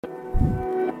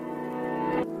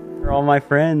For all my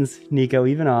friends, Nico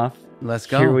Ivanov. Let's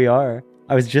go. Here we are.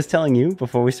 I was just telling you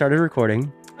before we started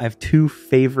recording, I have two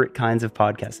favorite kinds of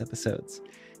podcast episodes.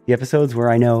 The episodes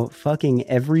where I know fucking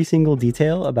every single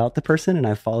detail about the person and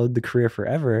I've followed the career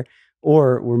forever,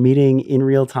 or we're meeting in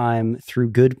real time through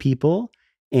good people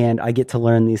and I get to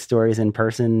learn these stories in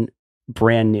person,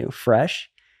 brand new, fresh.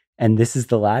 And this is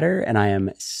the latter, and I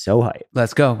am so hyped.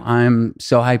 Let's go. I'm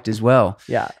so hyped as well.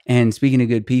 Yeah. And speaking of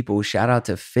good people, shout out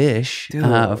to Fish for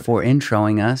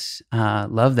introing us.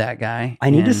 Love that guy. I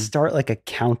need to start like a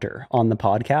counter on the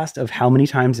podcast of how many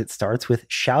times it starts with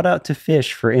shout out to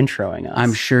Fish for introing us.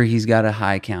 I'm sure he's got a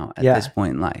high count at this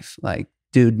point in life. Like,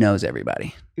 dude knows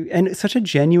everybody. And such a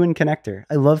genuine connector.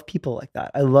 I love people like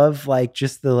that. I love like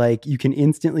just the like, you can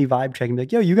instantly vibe check and be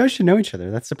like, yo, you guys should know each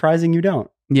other. That's surprising you don't.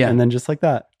 Yeah. And then just like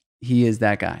that. He is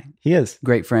that guy. He is.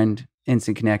 Great friend,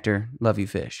 instant connector. Love you,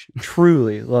 Fish.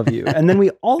 Truly love you. And then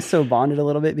we also bonded a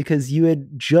little bit because you had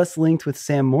just linked with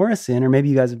Sam Morrison, or maybe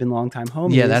you guys have been longtime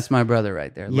homies. Yeah, that's my brother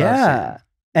right there. Yeah. Love Sam.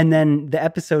 And then the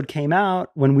episode came out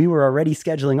when we were already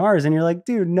scheduling ours, and you're like,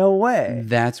 dude, no way.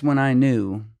 That's when I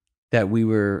knew that we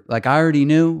were, like, I already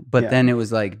knew, but then it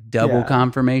was like double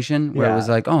confirmation where it was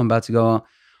like, oh, I'm about to go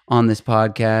on this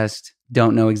podcast.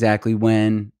 Don't know exactly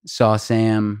when. Saw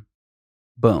Sam.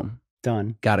 Boom.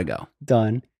 Done. Gotta go.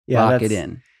 Done. Yeah. Lock it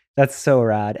in. That's so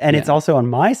rad. And it's also on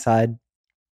my side.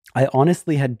 I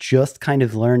honestly had just kind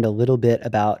of learned a little bit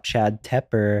about Chad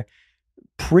Tepper.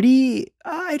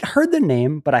 I'd heard the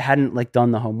name, but I hadn't like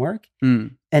done the homework.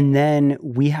 And then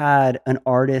we had an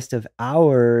artist of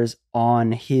ours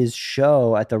on his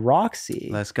show at the Roxy.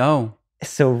 Let's go.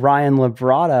 So Ryan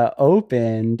Labrada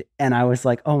opened and I was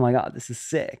like, oh my God, this is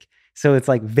sick. So it's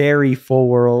like very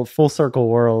full circle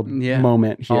world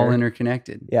moment here. All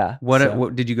interconnected. Yeah.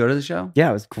 What did you go to the show? Yeah,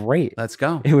 it was great. Let's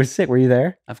go. It was sick. Were you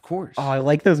there? Of course. Oh, I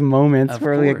like those moments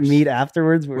where we like meet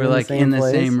afterwards. We're like in the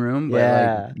same room,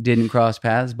 but like didn't cross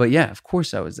paths. But yeah, of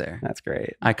course I was there. That's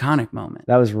great. Iconic moment.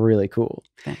 That was really cool.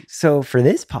 Thanks. So for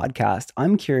this podcast,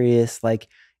 I'm curious, like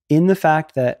in the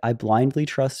fact that I blindly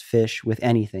trust Fish with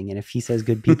anything. And if he says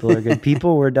good people are good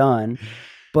people, we're done.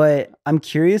 But I'm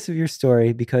curious of your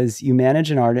story because you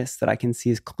manage an artist that I can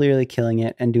see is clearly killing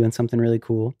it and doing something really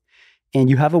cool. And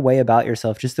you have a way about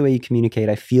yourself, just the way you communicate.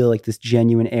 I feel like this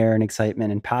genuine air and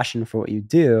excitement and passion for what you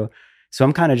do. So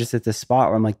I'm kind of just at this spot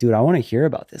where I'm like, dude, I want to hear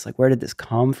about this. Like, where did this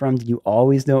come from? Did you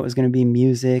always know it was going to be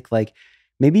music? Like,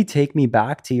 maybe take me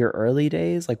back to your early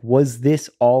days. Like, was this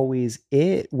always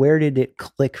it? Where did it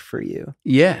click for you?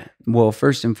 Yeah. Well,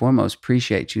 first and foremost,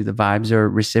 appreciate you. The vibes are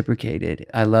reciprocated.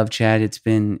 I love Chad. It's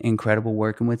been incredible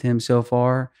working with him so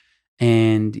far.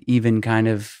 And even kind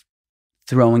of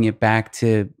throwing it back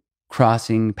to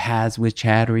crossing paths with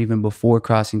Chad, or even before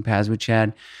crossing paths with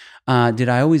Chad. Did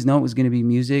I always know it was going to be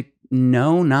music?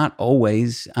 No, not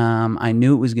always. I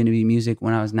knew it was going to be music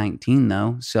when I was 19,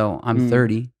 though. So I'm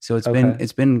 30. So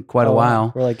it's been quite a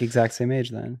while. We're like exact same age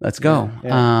then. Let's go.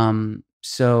 Yeah.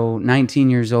 So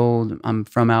 19 years old. I'm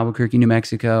from Albuquerque, New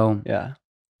Mexico. Yeah.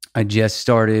 I just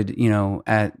started,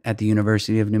 at the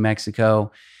University of New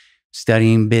Mexico,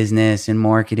 studying business and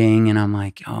marketing, and I'm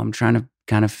like, I'm trying to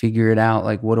kind of figure it out.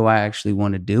 Like, what do I actually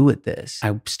want to do with this?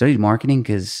 I studied marketing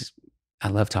because I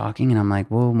love talking, and I'm like,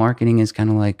 well, marketing is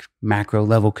kind of like macro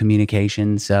level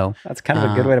communication. So that's kind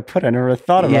of a good way to put it. I never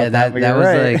thought about that. That was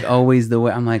like always the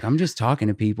way. I'm like, I'm just talking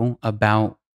to people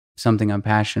about something I'm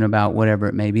passionate about, whatever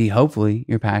it may be. Hopefully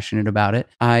you're passionate about it.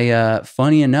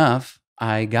 Funny enough,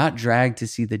 I got dragged to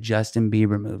see the Justin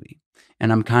Bieber movie.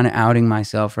 And I'm kind of outing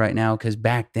myself right now because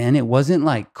back then it wasn't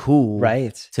like cool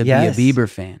to be a Bieber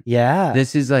fan. Yeah.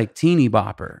 This is like teeny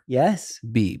bopper. Yes.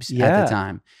 Biebs at the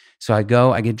time. So I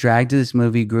get dragged to this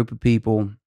movie, group of people,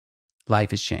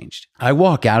 life has changed. I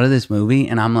walk out of this movie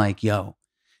and I'm like, yo,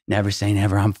 never say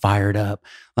never. I'm fired up.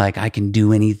 Like I can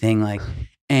do anything.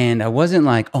 And I wasn't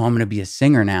like, oh, I'm going to be a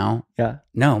singer now. Yeah.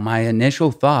 No, my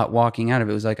initial thought walking out of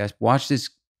it was like, I watched this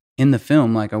in the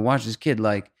film. Like I watched this kid,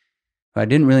 like who I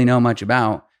didn't really know much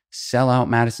about, sell out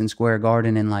Madison Square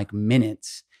Garden in like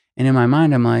minutes. And in my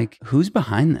mind, I'm like, who's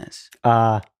behind this?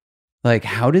 Like,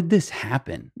 how did this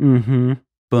happen? Mm-hmm.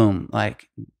 Boom, like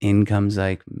in comes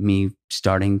like me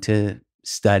starting to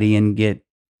study and get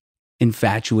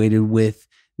infatuated with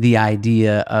the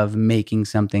idea of making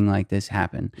something like this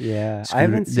happen. Yeah. I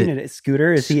haven't seen it.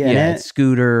 Scooter, is he in it? Yeah,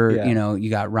 Scooter, you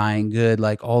got Ryan Good,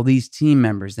 like all these team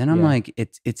members. Then I'm like,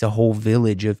 it's a whole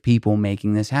village of people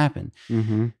making this happen.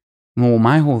 Mm-hmm. Well,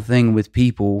 my whole thing with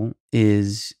people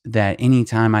is that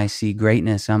anytime I see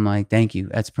greatness, I'm like, thank you.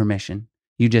 That's permission.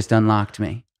 You just unlocked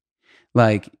me.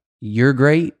 Like, you're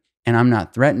great, and I'm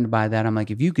not threatened by that. I'm like,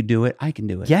 if you could do it, I can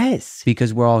do it. Yes.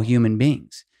 Because we're all human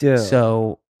beings. Dude.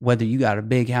 So whether you got a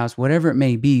big house, whatever it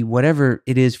may be, whatever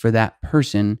it is for that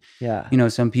person. Yeah. You know,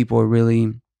 some people are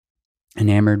really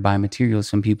enamored by materials.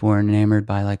 Some people are enamored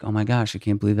by like, oh my gosh, I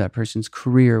can't believe that person's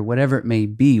career, whatever it may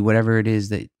be, whatever it is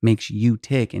that makes you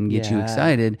tick and get you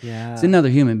excited. Yeah. It's another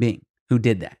human being who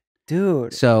did that.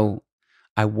 Dude. So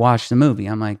I watched the movie.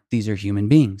 I'm like, these are human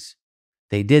beings.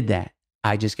 They did that.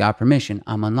 I just got permission.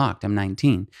 I'm unlocked. I'm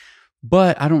 19.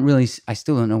 But I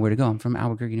still don't know where to go. I'm from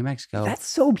Albuquerque, New Mexico. That's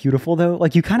so beautiful though.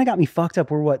 Like you kind of got me fucked up.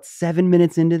 We're 7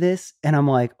 minutes into this and I'm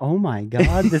like, oh my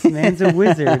God, this man's a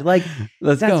wizard. Like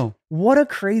let's go. What a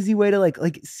crazy way to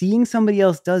like seeing somebody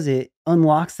else does it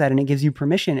unlocks that and it gives you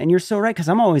permission. And you're so right. Cause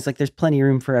I'm always like, there's plenty of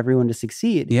room for everyone to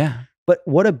succeed. Yeah. But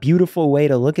what a beautiful way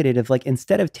to look at it. If like,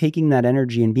 instead of taking that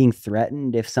energy and being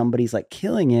threatened, if somebody's like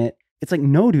killing it, it's like,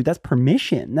 no, dude, that's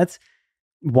permission.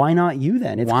 Why not you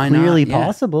then? It's clearly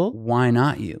possible. Why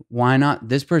not you? Why not?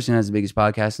 This person has the biggest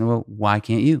podcast in the world. Why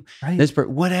can't you? Right.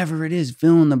 Whatever it is,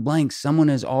 fill in the blanks. Someone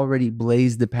has already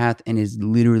blazed the path and is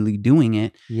literally doing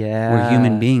it. Yeah. We're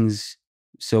human beings.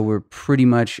 So we're pretty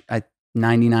much at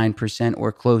 99%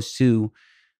 or close to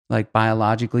like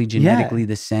biologically, genetically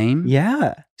the same.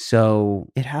 Yeah.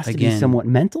 So it has to be somewhat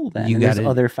mental then. There's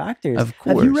other factors. Of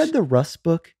course. Have you read the Rust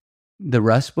book? The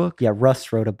Rust book? Yeah,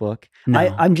 Russ wrote a book.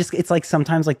 No. It's like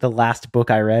sometimes like the last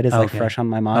book I read is like fresh on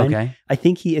my mind. Okay. I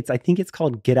think it's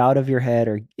called Get Out of Your Head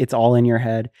or It's All in Your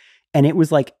Head. And it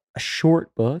was like a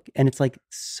short book and it's like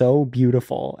so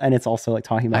beautiful. And it's also like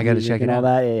talking about I gotta check it and all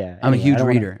out. that. Yeah. I'm a huge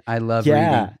reader. I love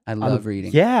reading. I love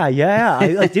reading. Yeah. I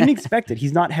like, didn't expect it.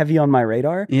 He's not heavy on my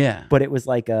radar. Yeah. But it was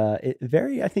like I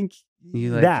think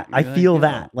I feel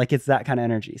that. Like it's that kind of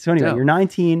energy. So anyway, you're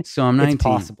 19. So I'm 19. It's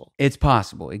possible. It's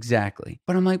possible. Exactly.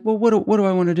 But I'm like, well, what do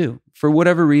I want to do? For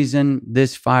whatever reason,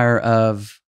 this fire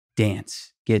of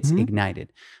dance gets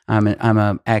ignited. I'm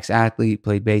a ex-athlete,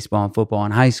 played baseball and football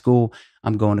in high school.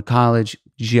 I'm going to college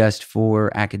just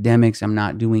for academics. I'm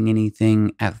not doing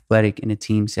anything athletic in a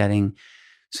team setting.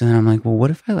 So then I'm like, well,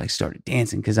 what if I like started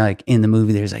dancing? Because like in the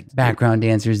movie, there's like background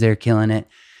dancers, they're killing it.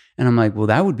 And I'm like, well,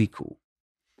 that would be cool.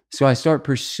 So I start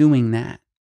pursuing that.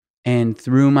 And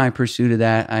through my pursuit of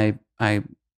that, I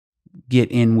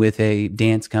get in with a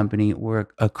dance company or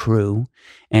a crew.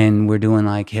 And we're doing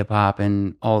like hip hop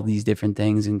and all these different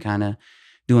things and kind of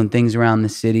doing things around the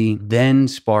city. Then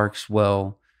sparks,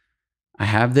 well, I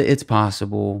have the It's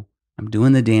Possible. I'm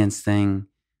doing the dance thing,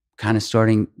 kind of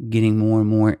starting getting more and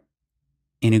more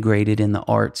integrated in the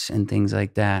arts and things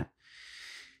like that.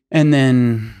 And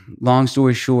then, long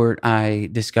story short, I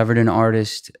discovered an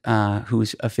artist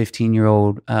who's a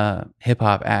 15-year-old hip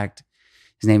hop act.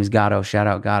 His name is Gatto. Shout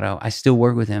out Gatto. I still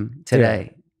work with him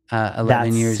today,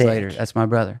 11 years later. That's my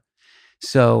brother.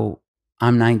 So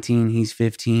I'm 19, he's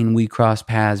 15. We cross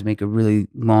paths. Make a really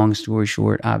long story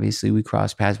short. Obviously, we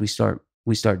cross paths. We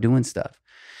start doing stuff.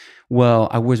 Well,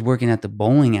 I was working at the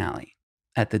bowling alley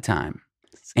at the time.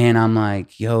 And I'm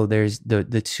like, yo, there's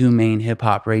the two main hip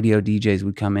hop radio DJs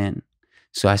would come in.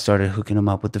 So I started hooking them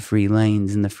up with the free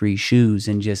lanes and the free shoes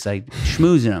and just like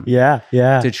schmoozing them.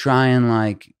 Yeah. To try and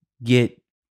like get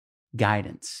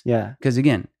guidance. Yeah. Because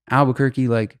again, Albuquerque,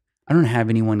 like I don't have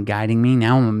anyone guiding me.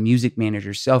 Now I'm a music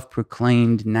manager,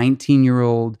 self-proclaimed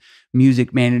 19-year-old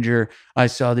music manager. I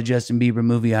saw the Justin Bieber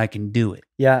movie. I can do it.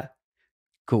 Yeah.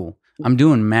 Cool. I'm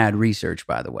doing mad research,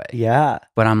 by the way. Yeah.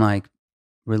 But I'm like,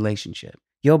 relationship.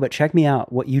 Yo, but check me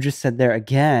out. What you just said there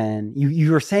again,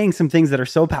 you were saying some things that are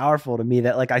so powerful to me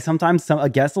that like a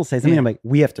guest will say something, I'm like,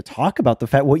 we have to talk about the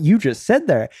fact what you just said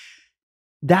there.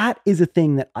 That is a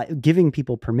thing that giving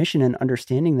people permission and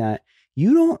understanding that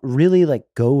you don't really like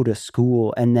go to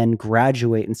school and then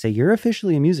graduate and say, you're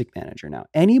officially a music manager now.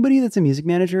 Anybody that's a music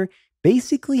manager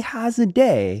basically has a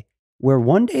day where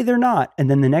one day they're not. And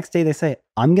then the next day they say,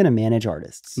 I'm going to manage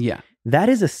artists. Yeah. That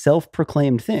is a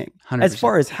self-proclaimed thing. 100%. As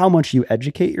far as how much you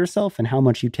educate yourself and how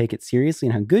much you take it seriously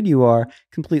and how good you are,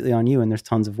 completely on you. And there's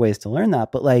tons of ways to learn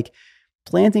that. But like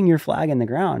planting your flag in the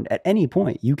ground at any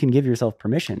point, you can give yourself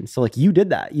permission. So like you did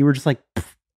that. You were just like,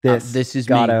 this is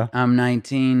Gatto. Me. I'm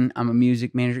 19. I'm a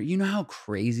music manager. You know how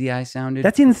crazy I sounded?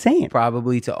 That's insane.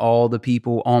 Probably to all the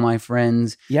people, all my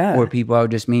friends, or people I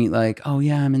would just meet. Like, oh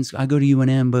yeah, I go to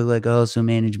UNM, but like I also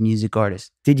manage music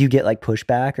artists. Did you get like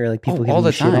pushback or like people all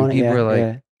the shit time? On it? People were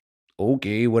like,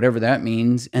 okay, whatever that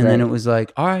means, and then it was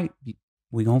like, all right,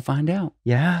 we gonna find out.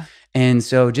 Yeah. And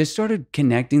so just started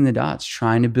connecting the dots,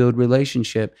 trying to build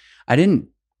relationship. I didn't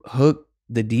hook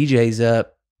the DJs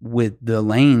up with the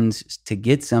lanes to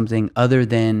get something other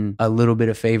than a little bit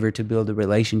of favor to build a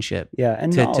relationship. Yeah,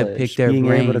 and to knowledge, pick their being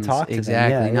brains. able to talk to them.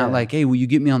 Exactly. Yeah, Not yeah. like, hey, will you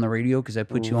get me on the radio because I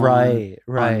put you Right,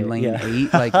 on lane yeah.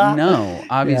 8? Like, no,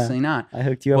 obviously not. I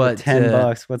hooked you up But, with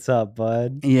 $10. What's up,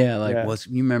 bud? Yeah, like, Yeah.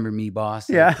 you remember me, boss?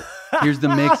 Like, Yeah. here's the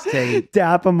mixtape.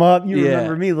 Dap them up. You Yeah.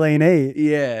 remember me, lane 8.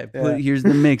 Yeah, Yeah. here's the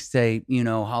mixtape,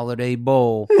 Holiday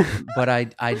Bowl. But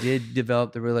I did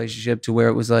develop the relationship to where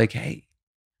it was like, hey,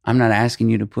 I'm not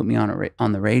asking you to put me on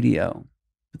the radio,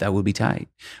 but that would be tight.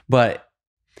 But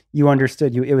you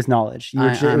understood. It was knowledge.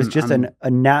 It was just a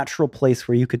natural place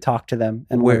where you could talk to them.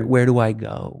 And where do I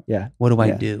go? Yeah. What do I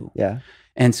do? Yeah.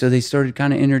 And so they started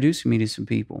kind of introducing me to some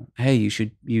people. Hey, you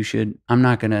should. I'm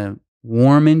not gonna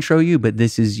warm intro you, but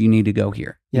you need to go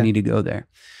here. You need to go there.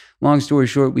 Long story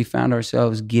short, we found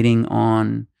ourselves getting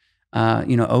on,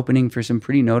 opening for some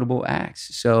pretty notable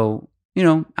acts. So,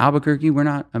 Albuquerque, we're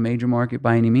not a major market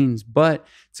by any means, but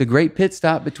it's a great pit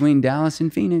stop between Dallas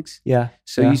and Phoenix. Yeah.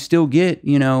 So you still get,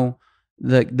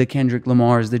 the Kendrick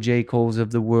Lamars, the J. Coles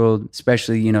of the world,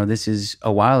 especially, this is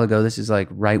a while ago. This is like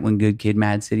right when Good Kid,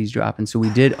 Mad City's dropping. So we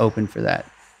did open for that.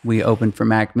 We opened for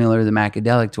Mac Miller, the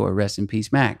Macadelic Tour, rest in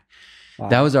peace, Mac. Wow.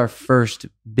 That was our first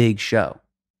big show.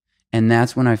 And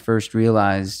that's when I first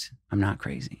realized I'm not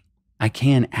crazy. I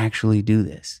can actually do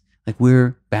this. Like,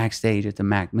 we're backstage at the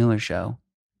Mac Miller show,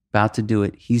 about to do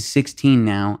it. He's 16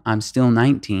 now. I'm still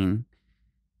 19.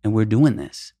 And we're doing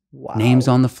this. Wow. Names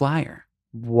on the flyer.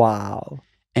 Wow.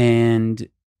 And,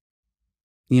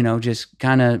 just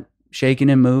kind of shaking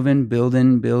and moving,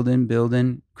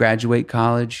 building, graduate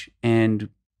college, and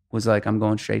was like, I'm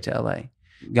going straight to LA.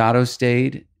 Gatto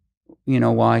stayed,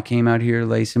 while I came out here,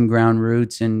 lay some ground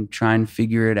roots and try and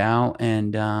figure it out.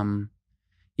 And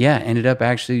ended up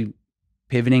actually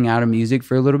pivoting out of music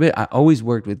for a little bit. I always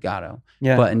worked with Gatto.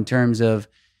 Yeah. But in terms of,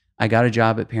 I got a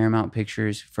job at Paramount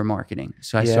Pictures for marketing.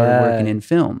 So I started working in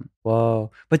film.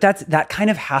 Whoa. But that kind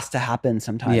of has to happen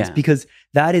sometimes because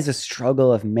that is a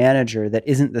struggle of manager that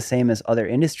isn't the same as other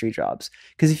industry jobs.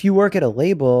 Because if you work at a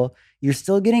label, you're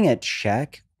still getting a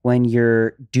check when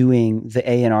you're doing the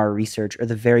A&R research or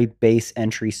the very base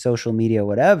entry, social media,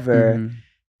 whatever. Mm-hmm.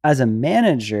 As a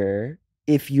manager,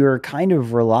 if you're kind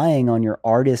of relying on your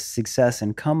artist's success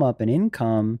and come up and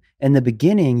income, in the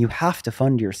beginning, you have to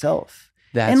fund yourself.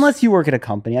 Unless you work at a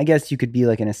company. I guess you could be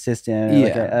like an assistant,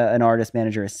 like an artist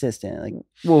manager assistant. Like,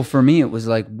 well, for me, it was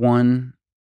like one,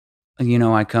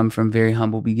 I come from very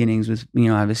humble beginnings with, I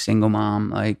have a single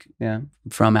mom,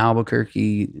 from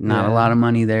Albuquerque, not a lot of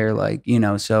money there,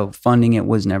 so funding it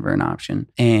was never an option.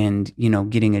 And,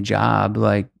 getting a job,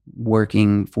 like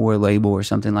working for a label or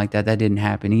something like that didn't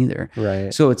happen either.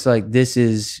 Right. So it's like, this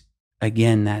is,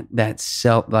 again, that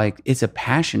self, like, it's a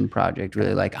passion project,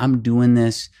 really. Like, I'm doing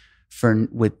this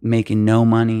with making no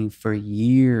money for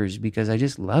years because I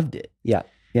just loved it. Yeah.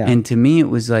 Yeah. And to me, it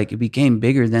was like, it became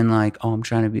bigger than like, oh, I'm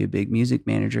trying to be a big music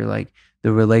manager. Like,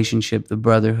 the relationship, the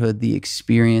brotherhood, the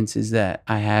experiences that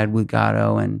I had with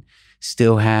Gatto and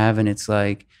still have. And it's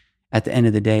like, at the end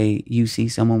of the day, you see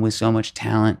someone with so much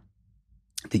talent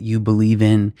that you believe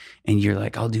in, and you're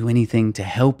like, I'll do anything to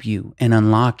help you and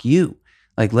unlock you.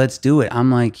 Like, let's do it.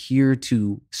 I'm like here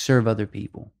to serve other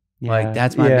people. Yeah. Like,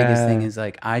 that's my biggest thing is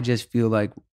like, I just feel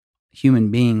like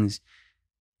human beings,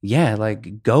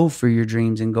 like, go for your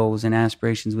dreams and goals and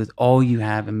aspirations with all you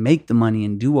have and make the money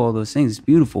and do all those things. It's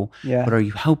beautiful. Yeah. But are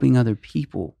you helping other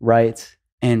people? Right.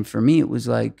 And for me, it was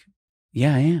like,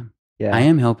 I am. Yeah. I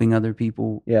am helping other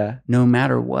people. Yeah. No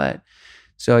matter what.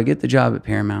 So I get the job at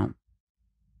Paramount.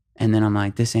 And then I'm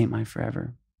like, this ain't my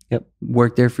forever. Yep.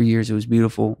 Worked there for years. It was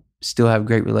beautiful. Still have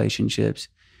great relationships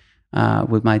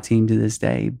with my team to this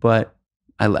day. But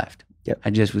I left. Yep.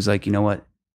 I just was like, you know what?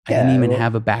 I didn't even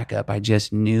have a backup. I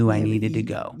just knew I needed to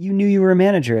go. You knew you were a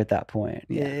manager at that point.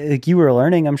 Yeah. Like, you were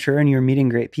learning, I'm sure, and you were meeting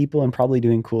great people and probably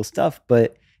doing cool stuff.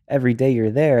 But every day you're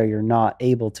there, you're not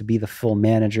able to be the full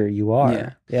manager you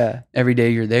are. Yeah. Every day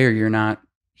you're there, you're not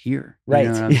here. Right. You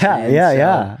know what I'm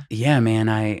saying? Yeah, man.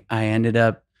 I ended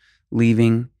up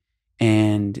leaving,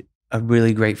 and a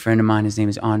really great friend of mine, his name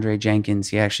is Andre Jenkins.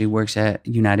 He actually works at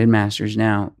United Masters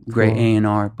now. Great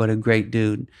A&R, but a great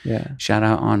dude. Yeah. Shout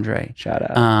out Andre. Shout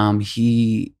out.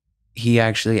 He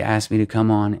actually asked me to come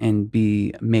on and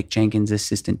be Mick Jenkins'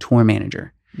 assistant tour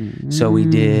manager. Mm. So we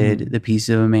did the Piece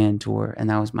of a Man tour, and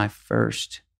that was my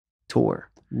first tour.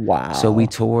 Wow. So we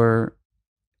tour,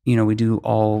 we do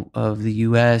all of the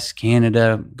US,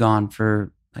 Canada, gone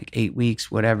for like 8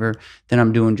 weeks, whatever. Then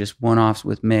I'm doing just one-offs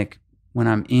with Mick. When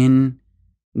I'm in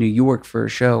New York for a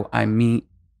show, I meet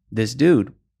this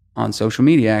dude on social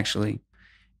media, actually.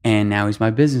 And now he's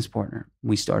my business partner.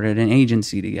 We started an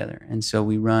agency together. And so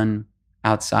we run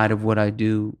outside of what I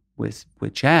do with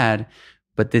Chad,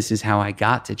 but this is how I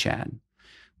got to Chad.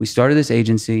 We started this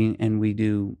agency and we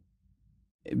do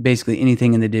basically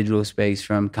anything in the digital space,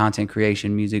 from content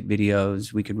creation, music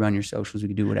videos. We could run your socials. We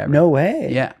could do whatever. No way.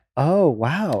 Yeah. Oh,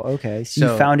 wow. Okay.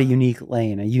 So you found a unique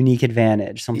lane, a unique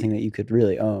advantage, something that you could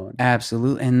really own.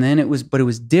 Absolutely. And then it was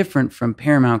different from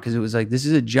Paramount, because it was like, this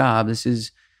is a job. This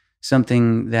is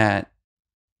something that,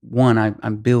 one,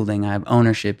 I'm building, I have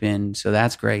ownership in. So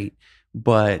that's great.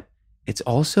 But it's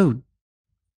also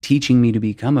teaching me to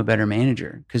become a better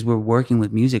manager, because we're working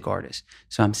with music artists.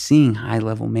 So I'm seeing high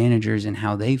level managers and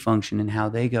how they function and how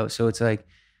they go. So it's like,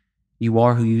 you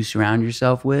are who you surround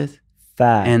yourself with.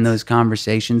 Fact. And those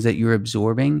conversations that you're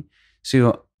absorbing.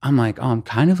 So I'm like, oh, I'm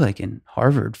kind of like in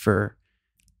Harvard for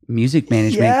music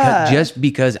management, just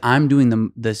because I'm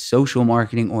doing the social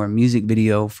marketing or a music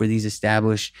video for these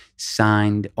established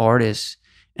signed artists,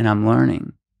 and I'm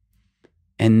learning.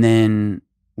 And then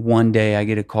one day I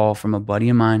get a call from a buddy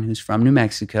of mine who's from New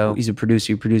Mexico. He's a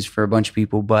producer. He produced for a bunch of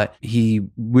people, but he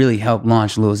really helped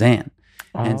launch Lil Xan.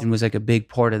 And was like a big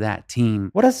part of that team.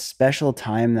 What a special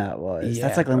time that was. Yeah,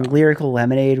 that's like when Lyrical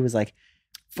Lemonade was like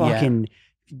fucking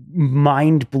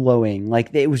mind blowing.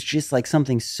 Like it was just like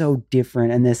something so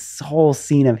different. And this whole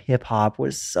scene of hip hop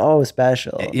was so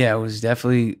special. Yeah, it was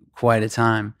definitely quite a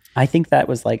time. I think that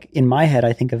was like, in my head,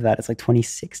 I think of that as like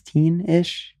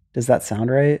 2016-ish. Does that sound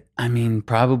right? I mean,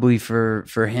 probably for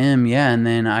him, yeah. And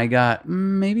then I got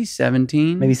maybe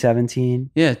 17. Maybe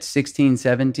 17. Yeah, 16,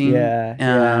 17.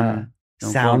 Yeah.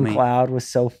 SoundCloud was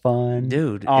so fun,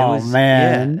 dude. Oh,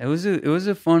 man, yeah, it was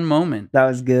a fun moment. That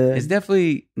was good. It's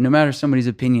definitely, no matter somebody's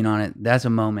opinion on it, that's a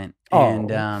moment.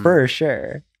 And for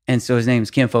sure. And so his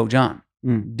name's Kinfolk John,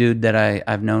 dude that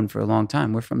I've known for a long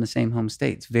time. We're from the same home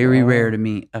state. It's very rare to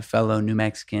meet a fellow New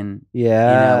Mexican in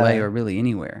LA or really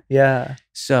anywhere. Yeah.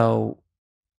 So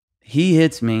he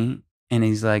hits me and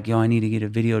he's like, yo, I need to get a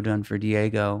video done for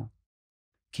Diego.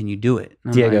 Can you do it?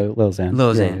 Diego, like, Lil Xan.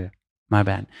 Lil Xan. Yeah. My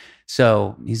bad.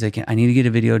 So he's like, I need to get a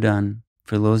video done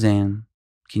for Lil Xan.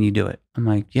 Can you do it? I'm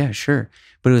like, yeah, sure.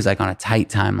 But it was like on a tight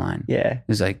timeline. Yeah. It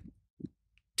was like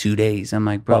 2 days. I'm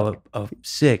like, bro,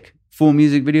 sick. Full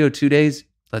music video, 2 days.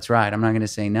 Let's ride. I'm not going to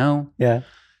say no. Yeah.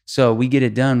 So we get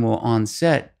it done. Well, on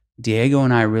set, Diego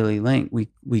and I really link.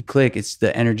 We click. It's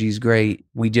the energy's great.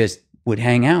 We just would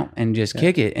hang out and just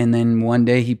kick it. And then one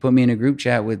day he put me in a group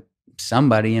chat with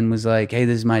somebody and was like, hey,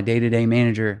 this is my day-to-day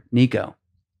manager, Nico.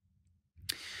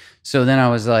 So then I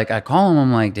was like, I call him,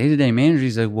 I'm like, day-to-day manager.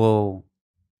 He's like, well,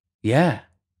 yeah,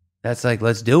 that's like,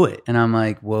 let's do it. And I'm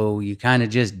like, whoa, you kind of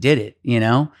just did it, you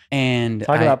know? And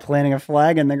talk about planting a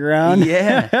flag in the ground.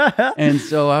 Yeah. And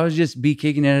so I was just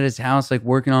kicking it at his house, like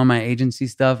working on my agency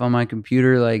stuff on my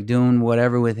computer, like doing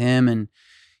whatever with him. And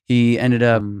he ended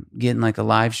up getting like a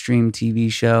live stream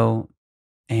TV show.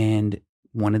 And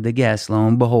one of the guests, lo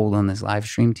and behold, on this live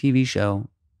stream TV show,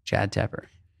 Chad Tepper.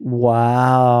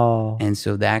 Wow. And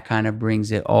so that kind of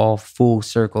brings it all full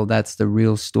circle. That's the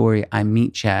real story. I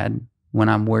meet Chad when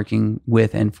I'm working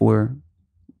with and for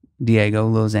Diego,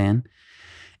 Lil Xan.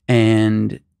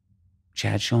 And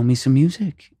Chad showing me some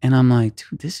music. And I'm like,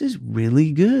 dude, this is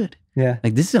really good. Yeah.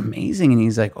 Like, this is amazing. And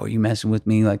he's like, oh, you messing with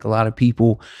me? Like, a lot of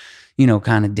people, you know,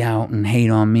 kind of doubt and hate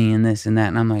on me and this and that.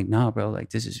 And I'm like, no, bro, like,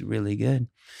 this is really good.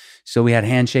 So we had a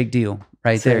handshake deal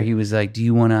right there. He was like, do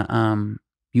you want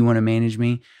to manage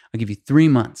me? I'll give you 3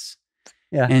 months.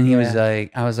 Yeah. And he was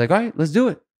like, I was like, all right, let's do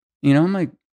it. You know, I'm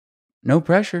like, no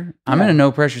pressure. I'm in a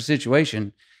no pressure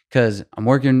situation because I'm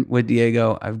working with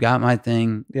Diego. I've got my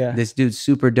thing. Yeah. This dude's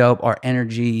super dope. Our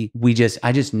energy,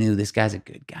 I just knew this guy's a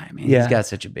good guy, man. Yeah. He's got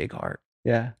such a big heart.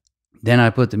 Yeah. Then I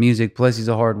put the music, plus he's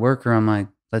a hard worker. I'm like,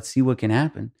 let's see what can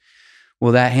happen.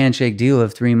 Well, that handshake deal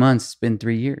of 3 months, it's been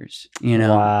 3 years, you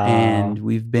know, and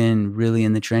we've been really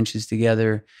in the trenches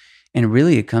together. And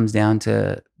really it comes down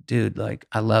to, dude, like,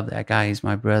 I love that guy. He's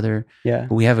my brother. Yeah.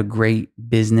 But we have a great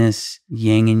business,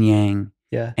 yin and yang.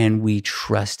 Yeah. And we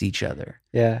trust each other.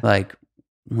 Yeah. Like,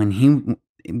 what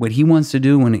he wants to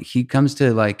do when he comes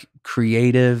to like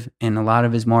creative and a lot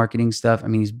of his marketing stuff, I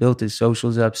mean, he's built his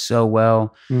socials up so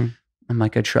well. I'm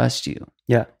like, I trust you.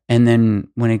 Yeah. And then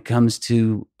when it comes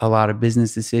to a lot of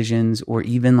business decisions or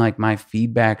even like my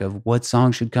feedback of what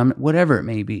song should come, whatever it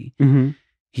may be,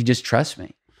 he just trusts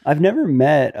me. I've never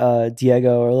met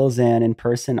Diego or Lil Xan in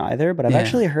person either, but I've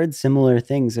actually heard similar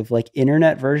things of like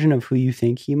internet version of who you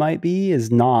think he might be is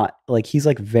not like, he's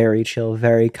like very chill,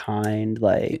 very kind.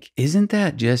 Like, isn't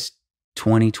that just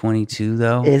 2022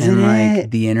 though? Isn't and like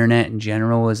it? the internet in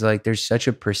general is like, there's such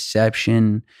a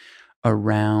perception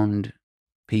around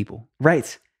people.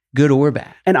 Right. good or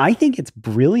bad. And I think it's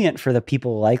brilliant for the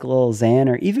people like Lil Xan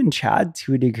or even Chad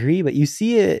to a degree, but you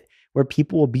see it where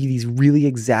people will be these really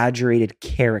exaggerated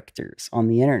characters on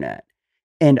the internet.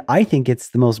 And I think it's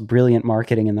the most brilliant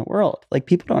marketing in the world. Like,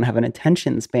 people don't have an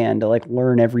attention span to like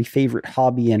learn every favorite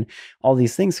hobby and all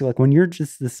these things. So like, when you're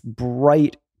just this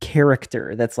bright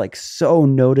character that's like so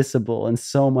noticeable and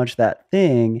so much that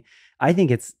thing, I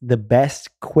think it's the best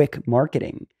quick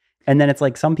marketing. And then it's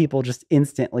like, some people just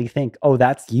instantly think, oh,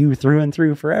 that's you through and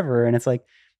through forever. And it's like,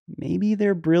 maybe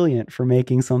they're brilliant for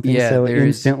making something so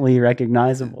instantly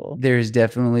recognizable. There's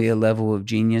definitely a level of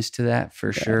genius to that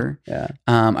for sure. Yeah.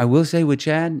 I will say with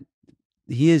Chad,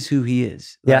 he is who he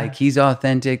is. Yeah. Like, he's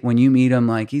authentic. When you meet him,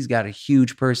 like, he's got a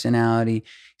huge personality,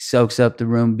 soaks up the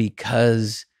room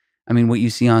because, I mean, what you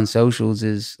see on socials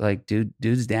is like,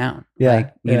 dude's down. Yeah.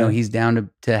 Like, you know, he's down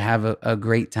to have a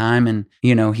great time. And,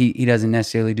 you know, he doesn't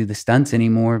necessarily do the stunts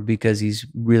anymore because he's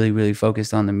really, really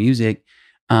focused on the music.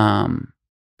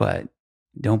 But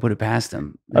don't put it past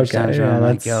him. There's times where I'm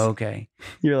like, yo, okay.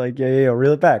 You're like, yeah,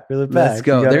 reel it back. Let's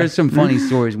go. There's some funny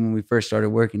stories when we first started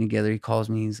working together. He calls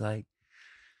me, he's like,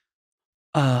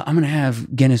 I'm going to have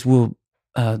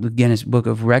the Guinness Book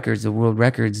of Records, the world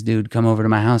records dude, come over to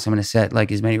my house. I'm going to set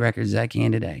like as many records as I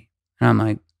can today. And I'm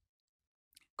like,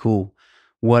 cool.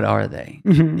 What are they?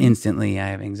 Instantly, I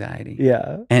have anxiety.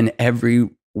 Yeah. And every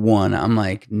one, I'm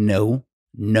like, no.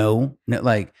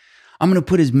 Like, I'm going to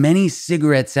put as many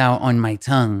cigarettes out on my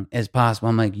tongue as possible.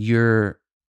 I'm like, you're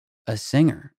a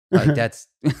singer. Like, that's...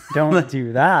 Don't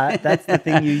do that. That's the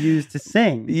thing you use to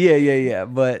sing. Yeah.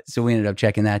 But so we ended up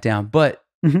checking that down. But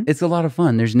it's a lot of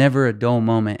fun. There's never a dull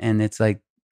moment. And it's like,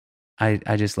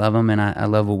 I just love them, and I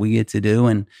love what we get to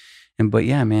do. But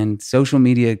yeah, man, social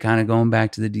media, kind of going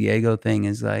back to the Diego thing,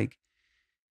 is like,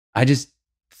 I just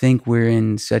think we're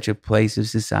in such a place of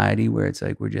society where it's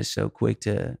like, we're just so quick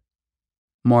to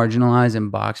marginalize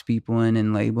and box people in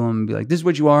and label them and be like, this is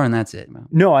what you are, and that's it.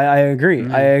 No, I agree.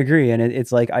 I agree. And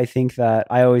it's like, I think that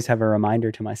I always have a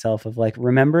reminder to myself of like,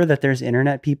 remember that there's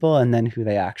internet people and then who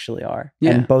they actually are.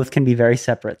 Yeah. And both can be very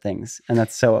separate things. And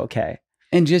that's so okay.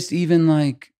 And just even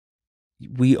like,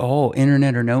 we all,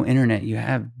 internet or no internet, you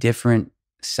have different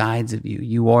sides of you.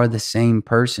 You are the same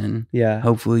person. Yeah.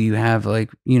 Hopefully you have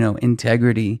like, you know,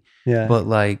 integrity. Yeah. But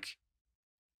like,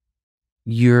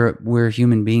 we're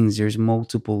human beings. There's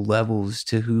multiple levels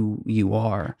to who you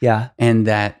are. Yeah. And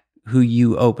that who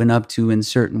you open up to in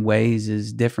certain ways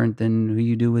is different than who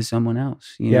you do with someone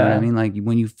else. You know what I mean? Like,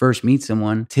 when you first meet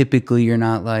someone, typically you're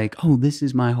not like, oh, this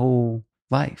is my whole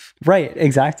life. Right.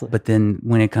 Exactly. But then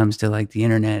when it comes to like the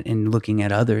internet and looking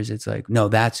at others, it's like, no,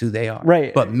 that's who they are.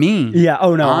 Right. But me, yeah.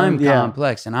 Oh no, I'm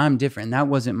complex and I'm different. And that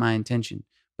wasn't my intention.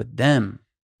 But them,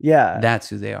 yeah, that's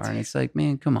who they are. And it's like,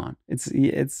 man, come on. It's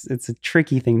a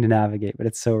tricky thing to navigate, but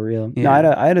it's so real. Yeah.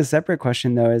 No, I had a separate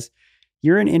question though. Is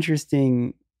you're an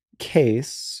interesting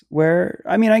case where,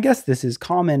 I mean, I guess this is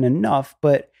common enough,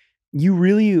 but you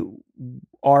really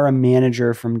are a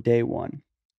manager from day one.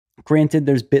 Granted,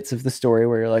 there's bits of the story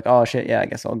where you're like, oh shit, yeah, I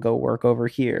guess I'll go work over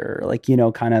here, or like, you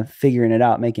know, kind of figuring it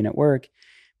out, making it work.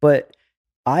 But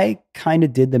I kind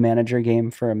of did the manager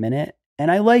game for a minute. And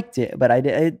I liked it, but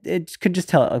it could just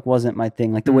tell it like wasn't my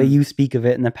thing. Like the way you speak of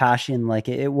it and the passion, like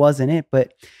it wasn't it.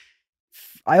 But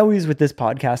I always, with this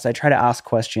podcast, I try to ask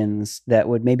questions that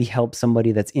would maybe help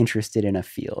somebody that's interested in a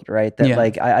field, right? That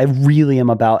like, I really am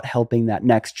about helping that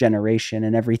next generation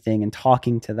and everything and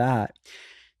talking to that.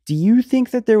 Do you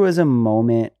think that there was a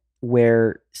moment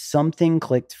where something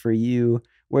clicked for you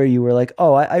where you were like,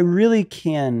 oh, I really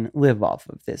can live off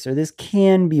of this, or this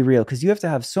can be real? Because you have to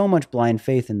have so much blind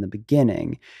faith in the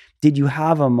beginning. Did you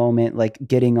have a moment like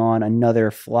getting on another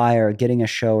flyer, or getting a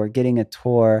show, or getting a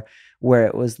tour where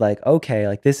it was like, okay,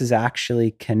 like this is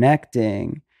actually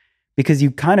connecting? Because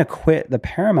you kind of quit the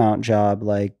Paramount job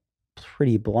like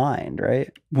pretty blind,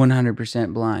 right?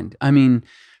 100% blind. I mean,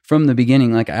 from the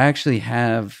beginning, like I actually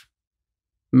have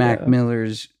Mac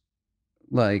Miller's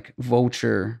like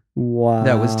vulture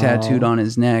that was tattooed on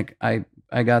his neck. I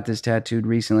got this tattooed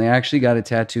recently. I actually got it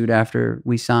tattooed after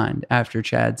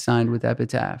Chad signed with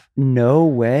Epitaph. No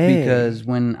way. Because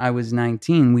when I was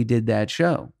 19, we did that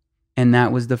show. And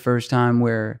that was the first time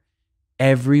where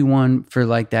everyone, for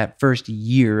like that first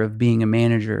year of being a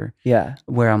manager,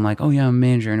 where I'm like, oh yeah, I'm a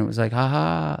manager. And it was like,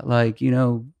 haha, like, you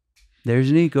know,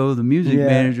 there's Nico, the music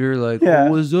manager, like,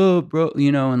 what's up, bro?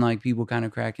 You know, and like people kind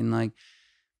of cracking like,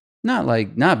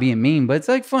 not being mean, but it's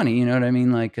like funny, you know what I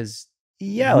mean? Like, cause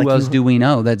Yeah, who like else do we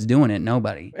know that's doing it?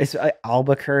 Nobody. it's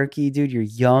Albuquerque, dude. You're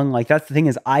young. Like that's the thing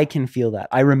is, I can feel that.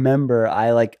 I remember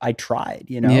I tried.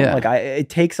 Yeah. Like it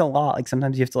takes a lot. Like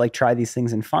sometimes you have to like try these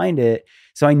things and find it.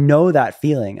 So I know that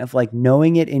feeling of like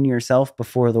knowing it in yourself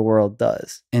before the world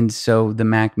does. And so the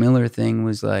Mac Miller thing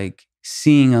was like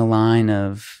seeing a line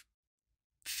of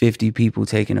 50 people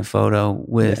taking a photo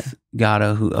with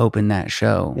Gatto, who opened that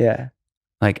show. Yeah.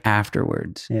 Like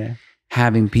afterwards. Yeah.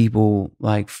 Having people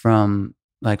like from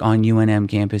like on UNM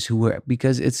campus who were,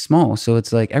 because it's small. So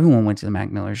it's like everyone went to the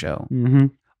Mac Miller show. Mm-hmm.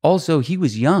 Also, he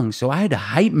was young. So I had a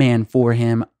hype man for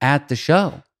him at the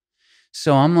show.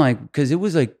 So I'm like, because it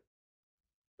was like,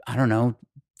 I don't know,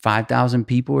 5,000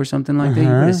 people or something like that. You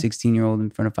put a 16-year-old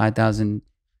in front of 5,000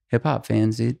 hip hop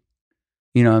fans, dude.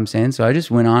 You know what I'm saying? So I just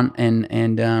went on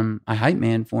and I hype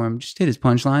man for him, just hit his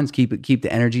punchlines, keep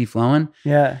the energy flowing.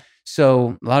 Yeah.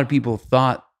 So a lot of people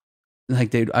thought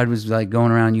like I was like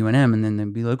going around UNM and then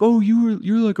they'd be like, oh,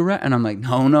 you're like a rat. And I'm like,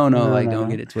 no, like don't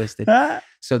get it twisted.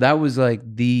 So that was like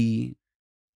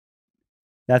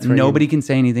that's where nobody can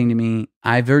say anything to me.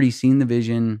 I've already seen the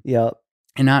vision. Yep.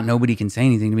 And not nobody can say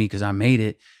anything to me because I made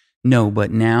it. No,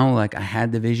 but now like I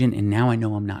had the vision and now I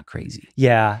know I'm not crazy.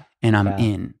 Yeah. And I'm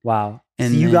in. Wow.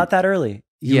 And so you got that early.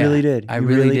 You really did. I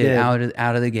really did out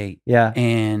of the gate. Yeah.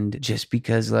 And just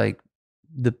because like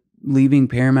the leaving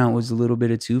Paramount was a little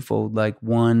bit of twofold. Like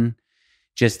one,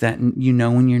 just that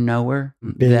when you're nowhere,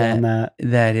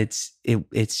 that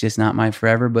it's just not my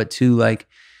forever. But two, like,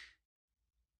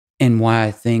 and why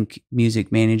I think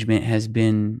music management has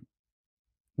been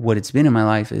what it's been in my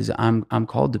life is I'm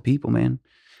called to people, man.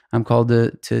 I'm called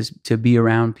to be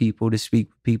around people, to speak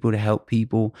with people, to help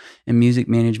people. And music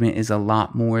management is a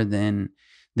lot more than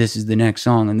this is the next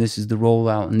song and this is the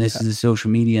rollout and this is the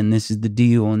social media and this is the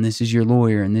deal and this is your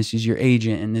lawyer and this is your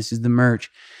agent and this is the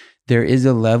merch. There is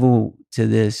a level to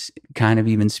this, kind of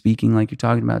even speaking like you're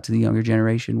talking about to the younger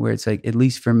generation, where it's like, at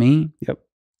least for me,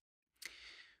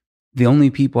 the only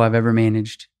people I've ever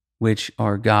managed, which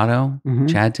are Gatto,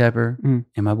 Chad Tepper,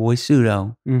 and my boy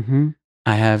Pseudo,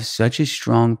 I have such a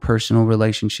strong personal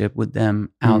relationship with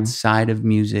them outside of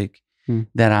music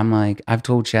that I'm like, I've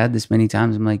told Chad this many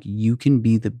times, I'm like, you can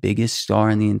be the biggest star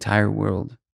in the entire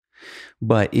world.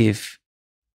 But if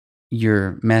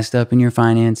you're messed up in your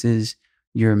finances,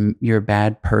 you're a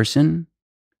bad person,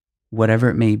 whatever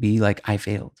it may be, like I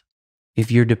failed.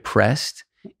 If you're depressed,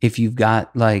 if you've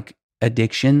got like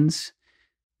addictions,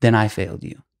 then I failed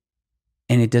you.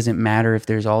 And it doesn't matter if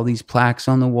there's all these plaques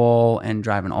on the wall and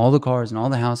driving all the cars and all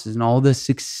the houses and all the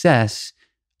success,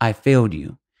 I failed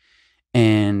you.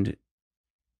 And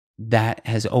that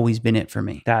has always been it for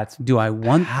me. That's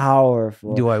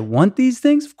powerful. Do I want these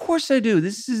things? Of course I do.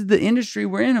 This is the industry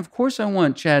we're in. Of course I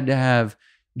want Chad to have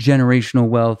generational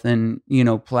wealth and,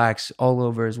 plaques all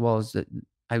over, as well as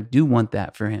I do want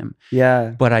that for him.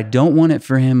 Yeah. But I don't want it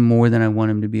for him more than I want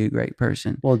him to be a great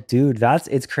person. Well, dude,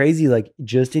 it's crazy. Like,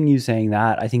 just in you saying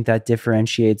that, I think that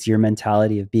differentiates your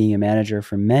mentality of being a manager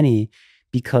from many,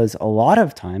 because a lot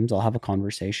of times I'll have a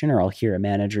conversation or I'll hear a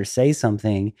manager say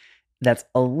something that's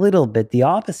a little bit the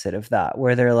opposite of that,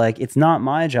 where they're like, it's not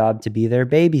my job to be their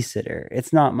babysitter.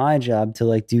 It's not my job to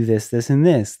like do this, this, and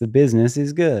this. The business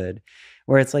is good.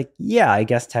 Where it's like, yeah, I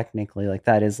guess technically like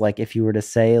that is like if you were to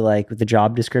say like the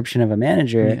job description of a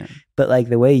manager, but like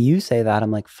the way you say that,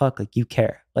 I'm like, fuck, like you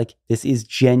care. Like this is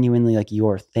genuinely like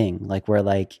your thing. Like where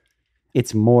like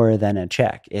it's more than a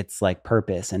check. It's like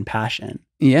purpose and passion.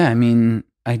 Yeah. I mean,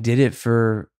 I did it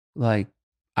for like,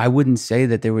 I wouldn't say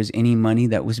that there was any money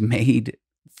that was made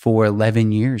for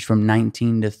 11 years from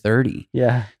 19 to 30.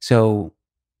 Yeah. So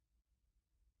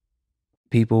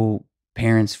people,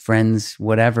 parents, friends,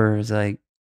 whatever, is like,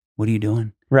 what are you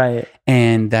doing? Right.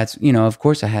 And that's, of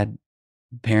course I had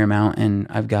Paramount and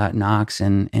I've got Knox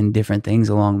and different things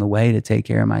along the way to take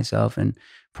care of myself and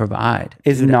provide.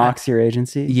 Is Knox your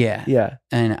agency? Yeah. Yeah.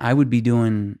 And I would be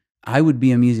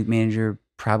a music manager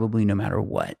probably no matter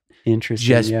what. Interesting.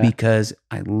 Just because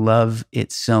I love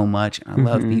it so much. And I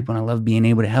love people and I love being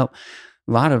able to help.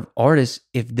 A lot of artists,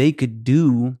 if they could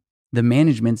do the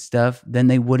management stuff, then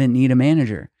they wouldn't need a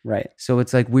manager. Right. So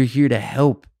it's like we're here to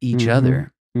help each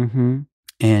other.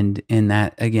 And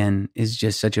that, again, is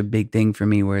just such a big thing for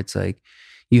me, where it's like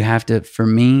you have to, for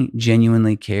me,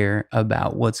 genuinely care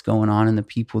about what's going on in the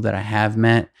people that I have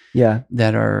met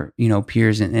that are,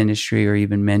 peers in the industry or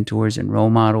even mentors and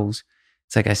role models.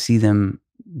 It's like I see them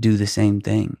do the same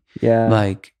thing. Yeah.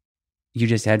 Like you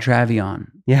just had Travi on.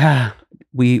 Yeah.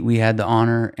 We had the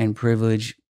honor and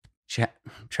privilege.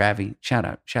 Travi, shout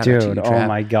out dude, to you, Trav. Oh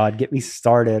my God, get me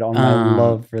started on my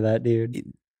love for that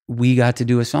dude. We got to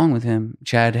do a song with him.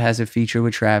 Chad has a feature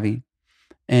with Travi,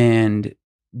 And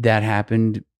that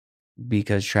happened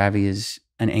because Travi is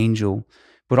an angel,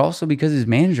 but also because his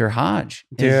manager, Hodge,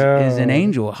 is an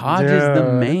angel. Hodge is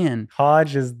the man.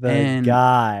 Hodge is the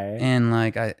guy. And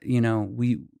like,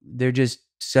 they're just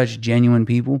such genuine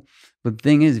people. But the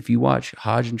thing is, if you watch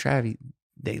Hodge and Travi,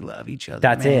 they love each other.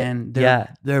 That's man. it.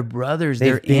 They're brothers.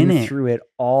 They've they're been in it. through it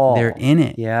all. They're in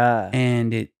it. Yeah.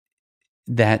 And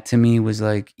that to me was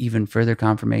like even further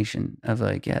confirmation of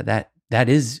like, yeah, that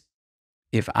is,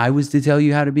 if I was to tell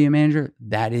you how to be a manager,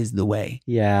 that is the way.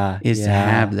 Yeah. Is to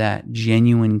have that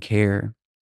genuine care.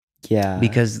 Yeah.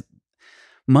 Because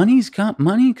money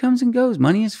comes and goes.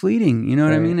 Money is fleeting. You know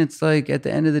what I mean? It's like at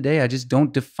the end of the day, I just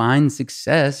don't define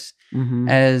success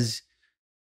as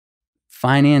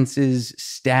finances,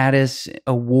 status,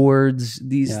 awards,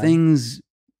 these things.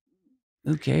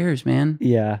 Who cares, man?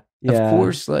 Yeah. Of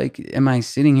course, like, am I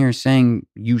sitting here saying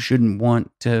you shouldn't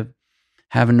want to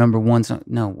have a number one song?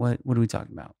 No, what are we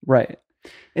talking about? Right.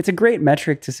 It's a great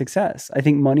metric to success. I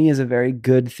think money is a very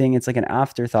good thing. It's like an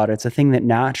afterthought. It's a thing that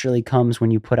naturally comes when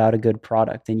you put out a good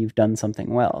product and you've done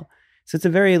something well. So it's a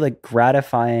very like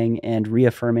gratifying and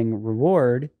reaffirming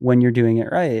reward when you're doing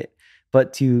it right.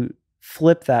 But to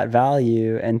flip that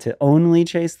value and to only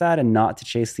chase that and not to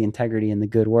chase the integrity and the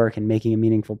good work and making a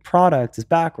meaningful product is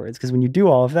backwards. Because when you do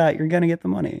all of that, you're going to get the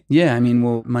money. Yeah. I mean,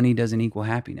 well, money doesn't equal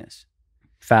happiness.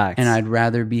 Facts. And I'd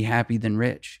rather be happy than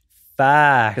rich.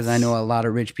 Facts. Because I know a lot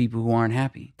of rich people who aren't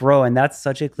happy. Bro, and that's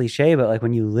such a cliche, but like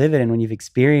when you live it and when you've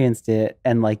experienced it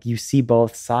and like you see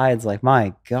both sides, like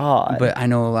my God. But I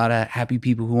know a lot of happy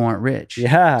people who aren't rich.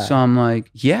 Yeah. So I'm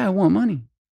like, yeah, I want money.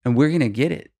 And we're going to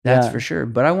get it. That's for sure.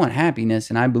 But I want happiness.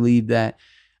 And I believe that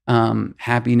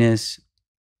happiness,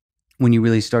 when you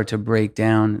really start to break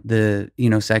down the,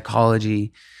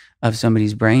 psychology of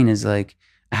somebody's brain, is like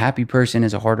a happy person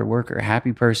is a harder worker. A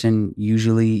happy person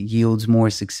usually yields more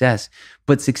success.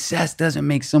 But success doesn't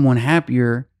make someone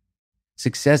happier.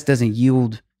 Success doesn't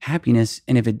yield happiness.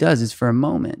 And if it does, it's for a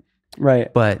moment.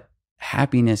 Right. But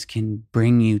happiness can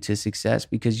bring you to success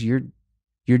because you're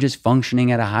just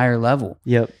functioning at a higher level.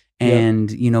 Yep. And,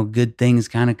 good things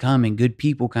kind of come and good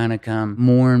people kind of come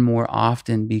more and more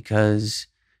often because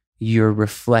you're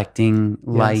reflecting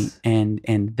light and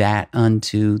that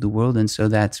unto the world. And so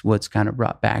that's what's kind of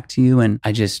brought back to you. And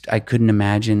I couldn't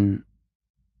imagine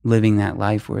living that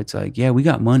life where it's like, yeah, we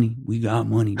got money,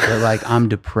 but like I'm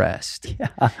depressed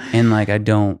and like I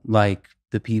don't like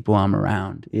the people I'm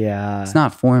around. Yeah. It's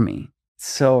not for me.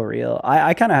 So real.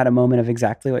 I kind of had a moment of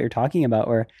exactly what you're talking about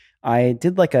where I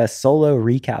did like a solo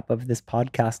recap of this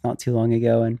podcast not too long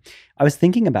ago. And I was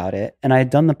thinking about it and I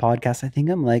had done the podcast. I think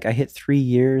I hit 3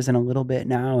 years and a little bit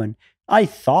now. And I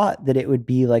thought that it would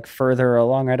be like further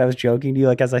along, right? I was joking to you,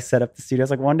 like, as I set up the studio, I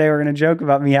was like, one day we're going to joke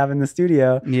about me having the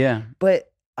studio. Yeah.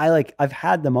 But I've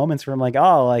had the moments where I'm like,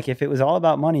 oh, like if it was all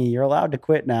about money, you're allowed to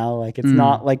quit now. Like it's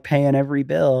not like paying every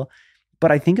bill.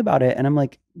 But I think about it and I'm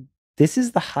like, this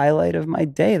is the highlight of my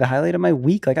day, the highlight of my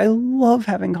week. Like I love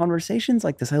having conversations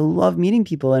like this. I love meeting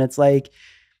people. And it's like,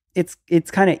 it's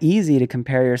kind of easy to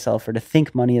compare yourself or to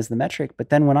think money is the metric. But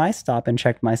then when I stop and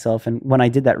checked myself, and when I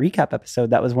did that recap episode,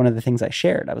 that was one of the things I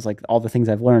shared. I was like, all the things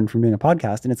I've learned from doing a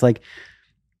podcast. And it's like,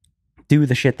 do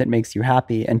the shit that makes you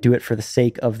happy and do it for the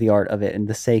sake of the art of it and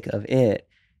the sake of it.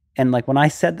 And like when I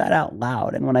said that out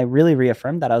loud and when I really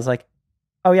reaffirmed that, I was like,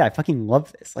 oh yeah, I fucking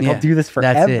love this. Like I'll do this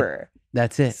forever.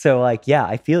 That's it. So like, yeah,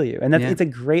 I feel you. And it's a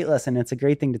great lesson. It's a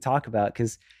great thing to talk about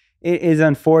because it is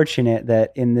unfortunate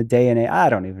that in the day and age, I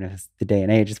don't even know if it's the day and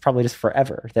age, it's probably just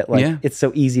forever that like, it's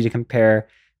so easy to compare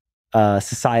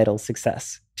societal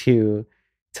success to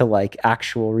like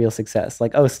actual real success.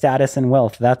 Like, oh, status and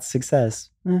wealth, that's success.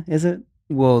 Is it?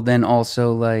 Well, then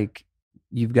also like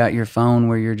you've got your phone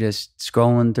where you're just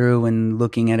scrolling through and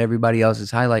looking at everybody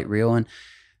else's highlight reel. And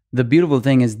the beautiful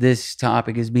thing is this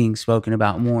topic is being spoken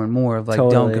about more and more of like,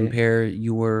 don't compare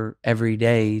your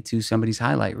everyday to somebody's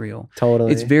highlight reel.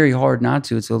 Totally. It's very hard not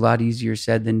to. It's a lot easier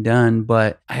said than done.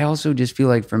 But I also just feel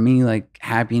like for me, like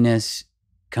happiness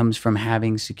comes from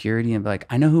having security and like,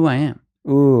 I know who I am.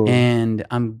 Ooh. And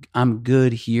I'm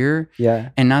good here. Yeah.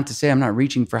 And not to say I'm not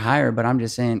reaching for higher, but I'm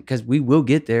just saying, because we will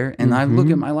get there. And I look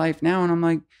at my life now and I'm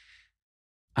like,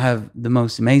 I have the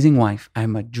most amazing wife. I have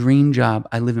my dream job.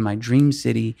 I live in my dream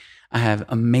city. I have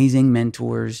amazing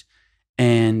mentors.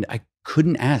 And I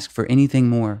couldn't ask for anything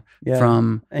more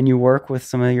from... And you work with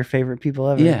some of your favorite people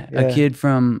ever. Yeah. A kid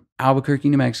from Albuquerque,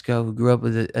 New Mexico, who grew up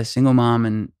with a single mom.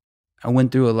 And I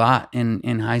went through a lot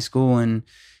in high school and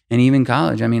even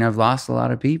college. I mean, I've lost a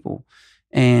lot of people.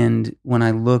 And when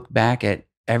I look back at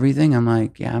everything, I'm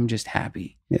like, yeah, I'm just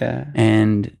happy. Yeah.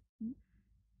 And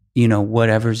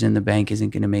whatever's in the bank isn't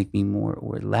going to make me more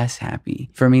or less happy.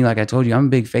 For me, like I told you, I'm a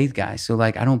big faith guy. So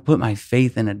like, I don't put my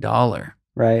faith in a dollar.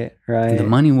 Right. The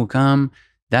money will come.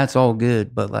 That's all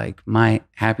good. But like, my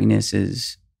happiness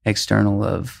is external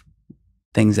of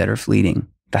things that are fleeting.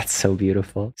 That's so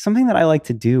beautiful. Something that I like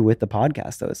to do with the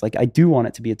podcast, though, is like, I do want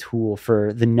it to be a tool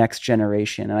for the next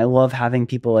generation. And I love having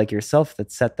people like yourself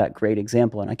that set that great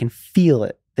example. And I can feel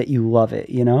it, that you love it,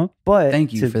 But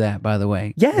thank you for that, by the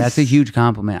way. Yes. That's a huge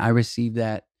compliment. I received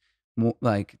that.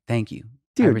 Thank you.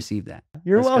 Dude, I received that.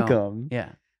 You're Let's welcome. go. Yeah.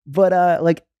 But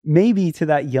like, maybe to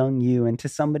that young you and to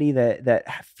somebody that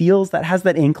feels, that has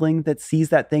that inkling, that sees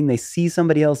that thing, they see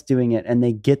somebody else doing it and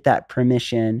they get that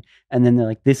permission. And then they're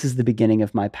like, this is the beginning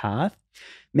of my path.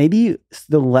 Maybe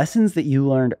the lessons that you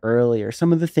learned earlier,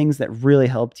 some of the things that really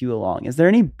helped you along. Is there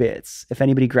any bits, if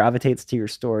anybody gravitates to your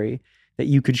story, that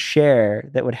you could share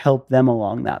that would help them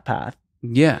along that path?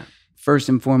 Yeah. First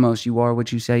and foremost, you are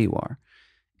what you say you are.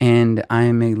 And I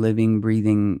am a living,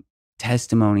 breathing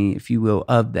testimony, if you will,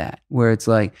 of that, where it's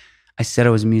like, I said I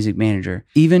was a music manager,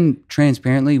 even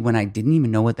transparently when I didn't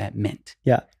even know what that meant.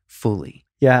 Yeah. Fully.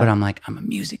 Yeah. But I'm like, I'm a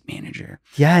music manager.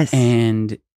 Yes.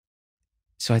 And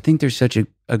so I think there's such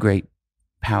a great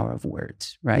power of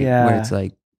words, right? Yeah. Where it's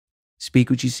like, speak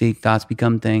what you see, thoughts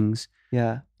become things.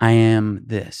 Yeah. I am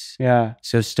this. Yeah.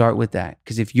 So start with that.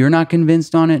 Because if you're not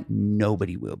convinced on it,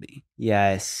 nobody will be.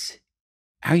 Yes.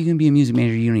 How are you going to be a music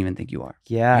manager you don't even think you are?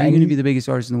 Yeah. How are you going to be the biggest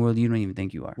artist in the world you don't even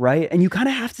think you are? Right. And you kind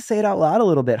of have to say it out loud a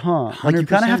little bit, huh? Like you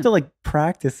kind of have to like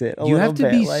practice it a you little have to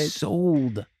bit. be like,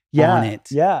 sold Yeah. on it.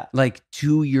 Yeah. Like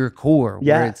to your core.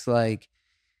 Yeah. Where it's like,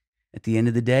 at the end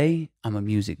of the day, I'm a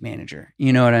music manager.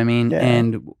 You know what I mean? Yeah.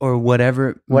 And, or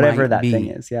whatever that be, thing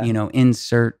is. Yeah.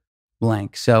 Insert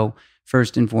blank. So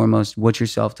first and foremost, what's your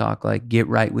self-talk like? Get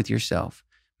right with yourself.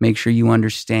 Make sure you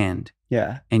understand.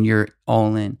 Yeah. And you're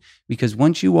all in. Because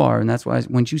once you are, and that's why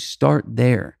once you start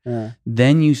there,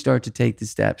 then you start to take the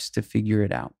steps to figure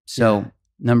it out. So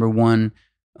number one,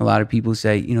 a lot of people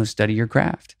say, study your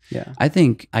craft. Yeah. I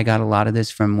think I got a lot of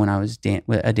this from when I was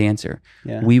a dancer.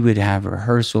 Yeah. We would have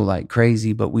rehearsal like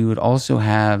crazy, but we would also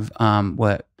have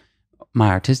what my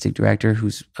artistic director,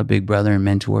 who's a big brother and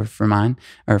mentor for mine.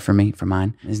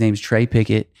 His name's Trey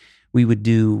Pickett. We would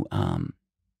do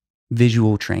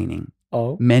visual training.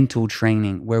 Mental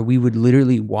training, where we would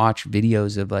literally watch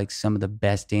videos of like some of the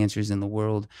best dancers in the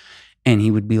world. And he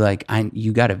would be like,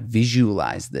 you got to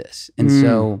visualize this. And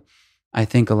so I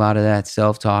think a lot of that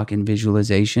self-talk and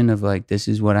visualization of like, this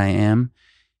is what I am.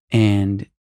 And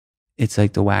it's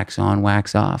like the wax on,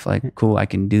 wax off. Like, cool, I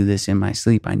can do this in my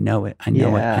sleep. I know it. I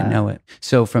know it.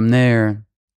 So from there,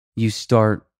 you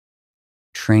start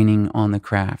training on the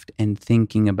craft and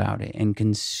thinking about it and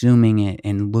consuming it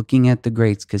and looking at the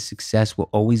greats, because success will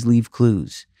always leave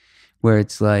clues where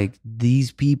it's like,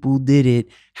 these people did it.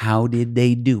 How did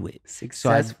they do it?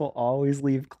 Success will always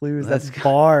leave clues. That's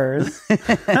bars.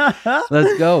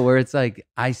 Let's go. Where it's like,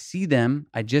 I see them.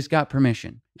 I just got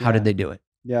permission. How did they do it?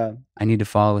 Yeah. I need to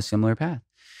follow a similar path.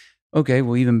 Okay,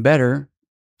 well, even better,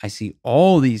 I see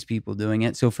all these people doing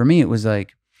it. So for me, it was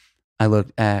like, I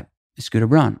looked at Scooter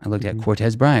Braun. I looked at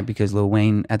Cortez Bryant, because Lil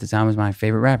Wayne at the time was my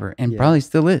favorite rapper and probably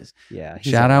still is. Yeah.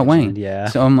 Shout out Wayne. Yeah.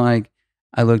 So I'm like,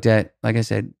 I looked at, like I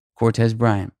said, Cortez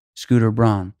Bryant, Scooter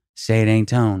Braun, Say It Ain't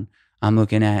Tone. I'm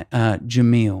looking at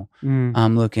Jamil.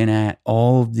 I'm looking at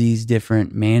all of these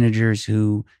different managers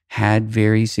who had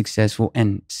very successful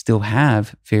and still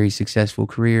have very successful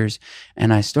careers.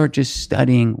 And I start just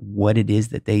studying what it is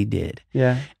that they did.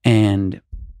 Yeah. And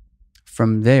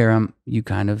from there, you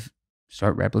kind of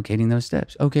start replicating those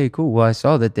steps. Okay, cool. Well, I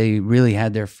saw that they really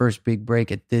had their first big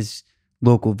break at this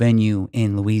local venue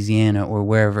in Louisiana or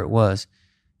wherever it was.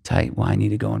 Tight. Well, I need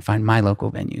to go and find my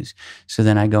local venues. So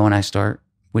then I go and I start,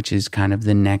 which is kind of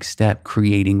the next step,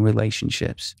 creating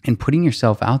relationships and putting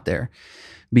yourself out there,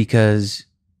 because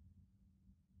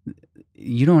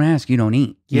you don't ask, you don't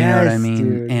eat. You know what I mean?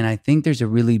 Dude. And I think there's a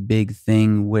really big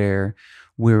thing where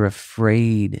we're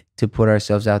afraid to put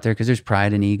ourselves out there because there's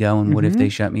pride and ego. And what if they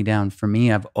shut me down? For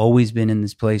me, I've always been in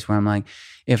this place where I'm like,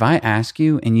 if I ask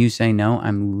you and you say no,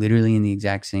 I'm literally in the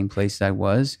exact same place I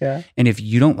was. Yeah. And if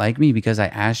you don't like me because I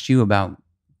asked you about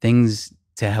things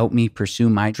to help me pursue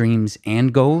my dreams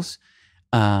and goals,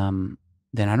 then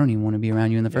I don't even want to be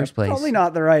around you in the first place. Probably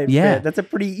not the right fit. That's a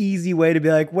pretty easy way to be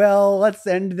like, well, let's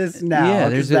end this now. Yeah,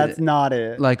 that's not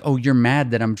it. Like, oh, you're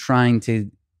mad that I'm trying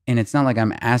to, and it's not like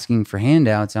I'm asking for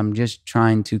handouts. I'm just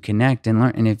trying to connect and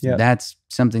learn. And if that's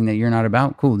something that you're not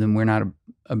about, cool, then we're not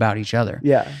about each other.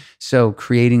 Yeah. So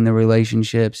creating the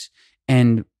relationships,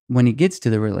 and when it gets to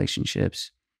the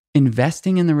relationships,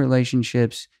 investing in the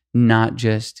relationships, not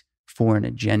just for an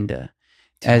agenda.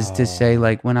 as to say,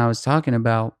 like when I was talking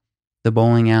about the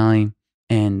bowling alley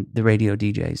and the radio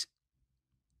DJs,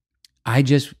 I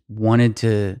just wanted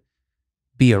to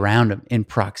be around them in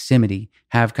proximity,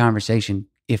 have conversation.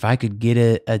 If I could get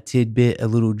a tidbit, a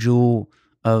little jewel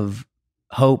of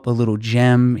hope, a little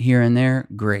gem here and there,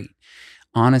 great.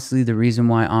 Honestly, the reason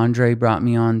why Andre brought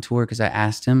me on tour, because I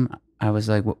asked him, I was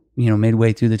like,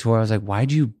 midway through the tour, I was like,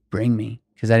 why'd you bring me?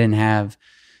 Because I didn't have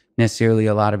necessarily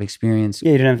a lot of experience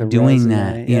you didn't have doing resume,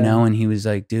 that, you know? And he was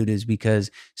like, dude, it's because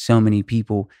so many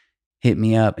people hit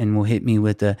me up and will hit me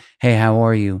with the, hey, how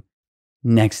are you?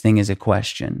 Next thing is a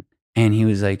question. And he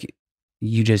was like,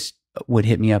 you just would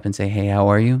hit me up and say, hey, how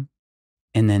are you?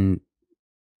 And then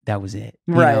that was it.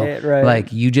 You know? Right.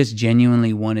 Like you just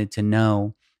genuinely wanted to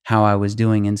know how I was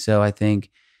doing. And so I think,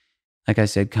 like I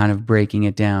said, kind of breaking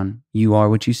it down, you are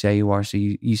what you say you are. So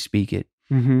you speak it.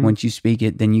 Mm-hmm. Once you speak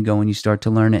it, then you go and you start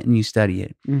to learn it and you study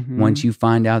it. Mm-hmm. Once you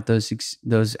find out those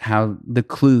how the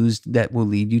clues that will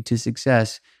lead you to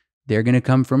success, they're going to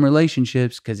come from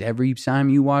relationships. Because every time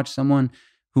you watch someone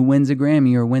who wins a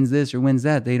Grammy or wins this or wins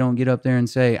that, they don't get up there and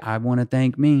say, I want to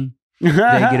thank me. They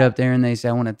get up there and they say,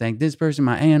 I want to thank this person,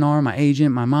 my A&R, my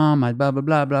agent, my mom, my blah, blah,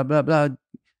 blah, blah, blah, blah,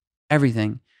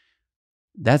 everything.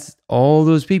 That's all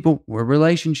those people were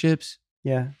relationships.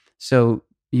 Yeah. So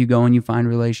you go and you find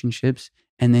relationships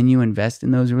and then you invest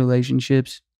in those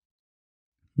relationships,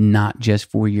 not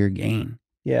just for your gain.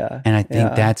 Yeah. And I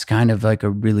think that's kind of like a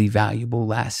really valuable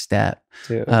last step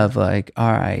of like,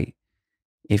 all right,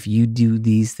 if you do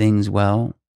these things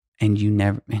well and you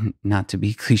never, and not to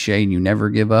be cliche, and you never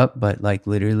give up, but like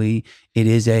literally it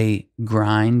is a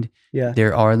grind. Yeah.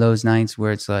 There are those nights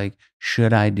where it's like,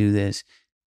 should I do this?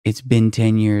 It's been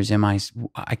 10 years.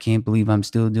 I can't believe I'm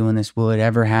still doing this. Will it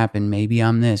ever happen? Maybe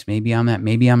I'm this, maybe I'm that,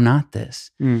 maybe I'm not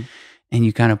this. And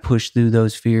you kind of push through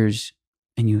those fears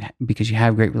and because you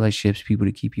have great relationships, people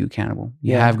to keep you accountable.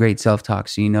 You have great self-talk.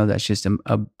 So you know, that's just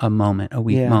a moment, a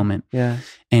weak moment. Yeah.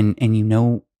 And you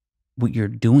know what you're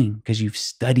doing because you've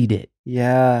studied it.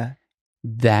 Yeah.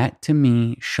 That to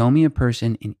me, show me a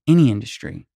person in any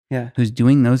industry who's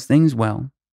doing those things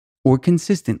well or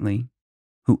consistently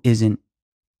who isn't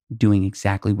doing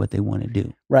exactly what they want to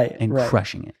do. Right. And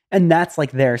crushing it. And that's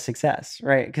like their success,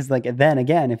 right? Because like then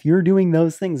again, if you're doing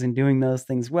those things and doing those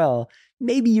things well,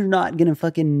 maybe you're not going to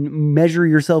fucking measure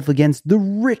yourself against the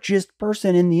richest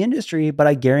person in the industry, but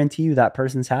I guarantee you that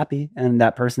person's happy and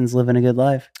that person's living a good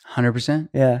life. 100%.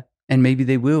 Yeah. And maybe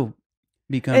they will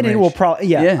become and rich. It will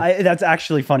probably, that's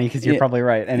actually funny because you're probably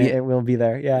right. And it will be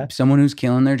there. Yeah. Someone who's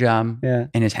killing their job and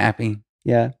is happy.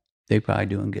 Yeah. They're probably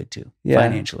doing good too,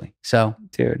 financially. So,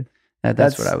 dude,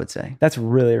 that's what I would say. That's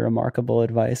really remarkable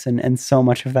advice. And so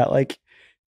much of that, like,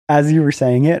 as you were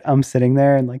saying it, I'm sitting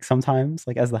there and like sometimes,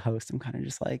 like as the host, I'm kind of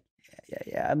just like,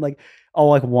 yeah. And like, I'll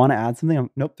like want to add something.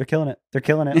 Nope, they're killing it. They're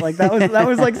killing it. Like that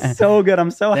was like so good.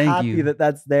 I'm so happy that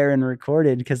that's there and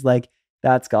recorded because like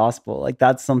that's gospel. Like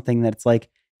that's something that's like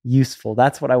useful.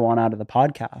 That's what I want out of the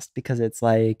podcast because it's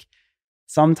like,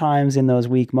 sometimes in those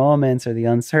weak moments or the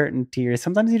uncertainty, or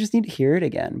sometimes you just need to hear it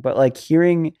again. But like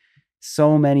hearing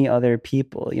so many other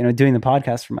people, you know, doing the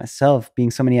podcast for myself, being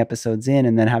so many episodes in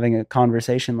and then having a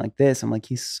conversation like this, I'm like,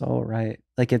 he's so right.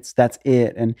 Like that's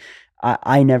it. And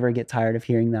I never get tired of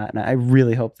hearing that. And I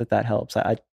really hope that helps.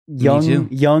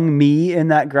 Young me in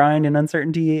that grind and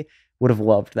uncertainty would have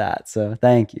loved that. So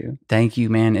thank you. Thank you,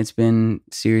 man. It's been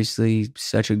seriously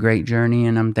such a great journey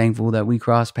and I'm thankful that we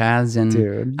crossed paths and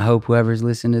dude, I hope whoever's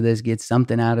listened to this gets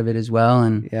something out of it as well.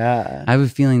 And I have a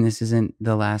feeling this isn't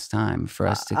the last time for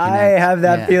us to connect. I have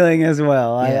that feeling as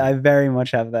well. I very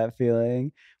much have that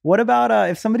feeling. What about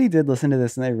if somebody did listen to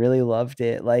this and they really loved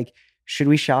it, like, should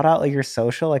we shout out like your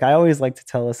social? Like I always like to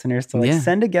tell listeners to like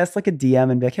send a guest like a DM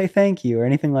and be like, hey, thank you or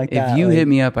anything like that. If you hit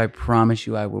me up, I promise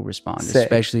you I will respond. Sick.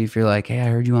 Especially if you're like, hey, I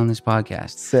heard you on this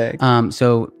podcast. Sick.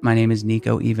 So my name is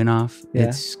Nico Ivanov. Yeah.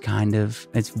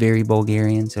 It's very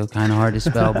Bulgarian, so kind of hard to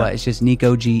spell, but it's just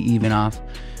Nico G Ivanov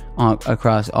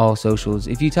across all socials.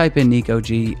 If you type in Nico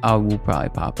G, I will probably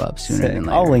pop up sooner than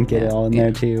later. I'll link it all in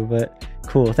there too, but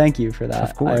cool. Thank you for that.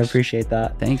 Of course. I appreciate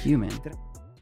that. Thank you, man.